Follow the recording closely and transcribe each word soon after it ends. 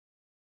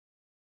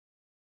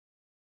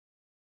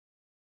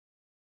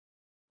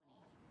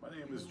My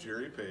name is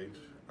Jerry Page.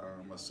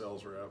 I'm a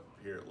sales rep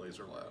here at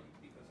Laser Lab.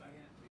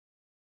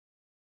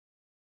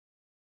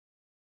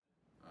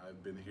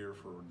 I've been here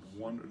for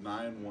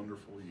 9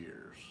 wonderful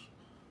years.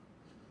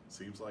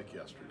 Seems like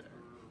yesterday.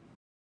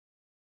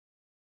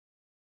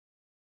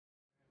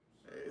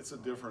 It's a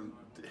different.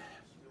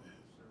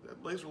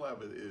 Laser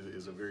Lab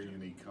is a very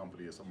unique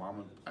company. It's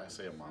I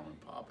say a mom and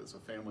pop. It's a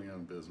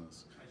family-owned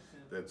business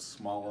that's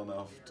small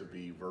enough to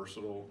be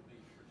versatile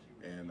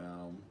and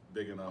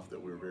big enough that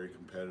we're very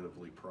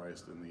competitively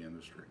priced in the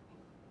industry.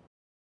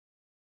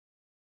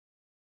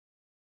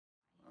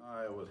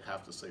 I would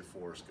have to say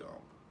Forrest Gump.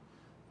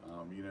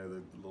 You know,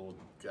 the little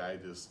guy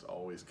just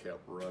always kept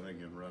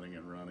running and running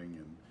and running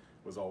and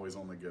was always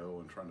on the go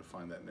and trying to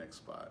find that next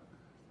spot.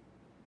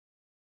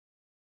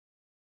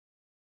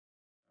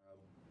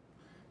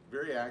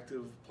 Very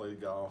active,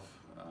 played golf,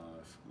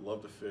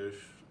 love to fish,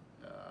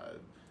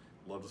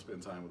 love to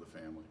spend time with the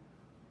family.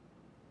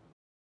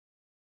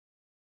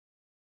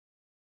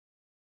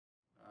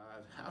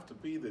 I'd have to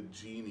be the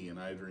genie in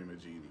I Dream a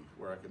Genie,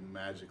 where I can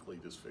magically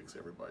just fix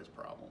everybody's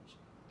problems.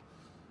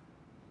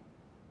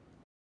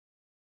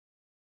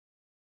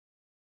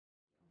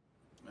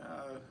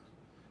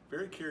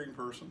 Very caring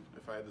person,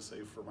 if I had to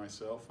say for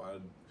myself.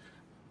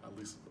 At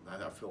least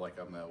I feel like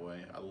I'm that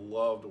way. I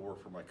love to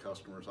work for my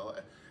customers.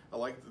 I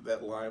like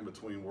that line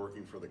between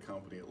working for the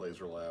company at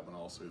Laser Lab and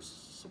also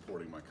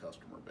supporting my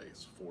customer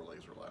base for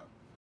Laser Lab.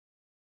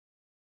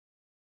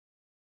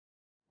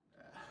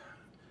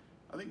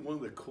 I think one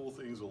of the cool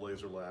things with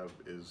Laser Lab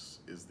is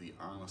the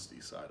honesty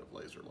side of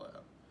Laser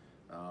Lab.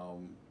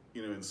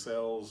 You know, in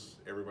sales,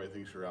 everybody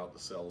thinks you're out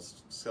to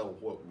sell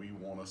what we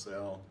want to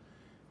sell.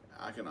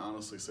 I can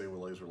honestly say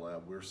with Laser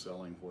Lab, we're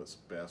selling what's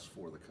best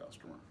for the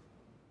customer.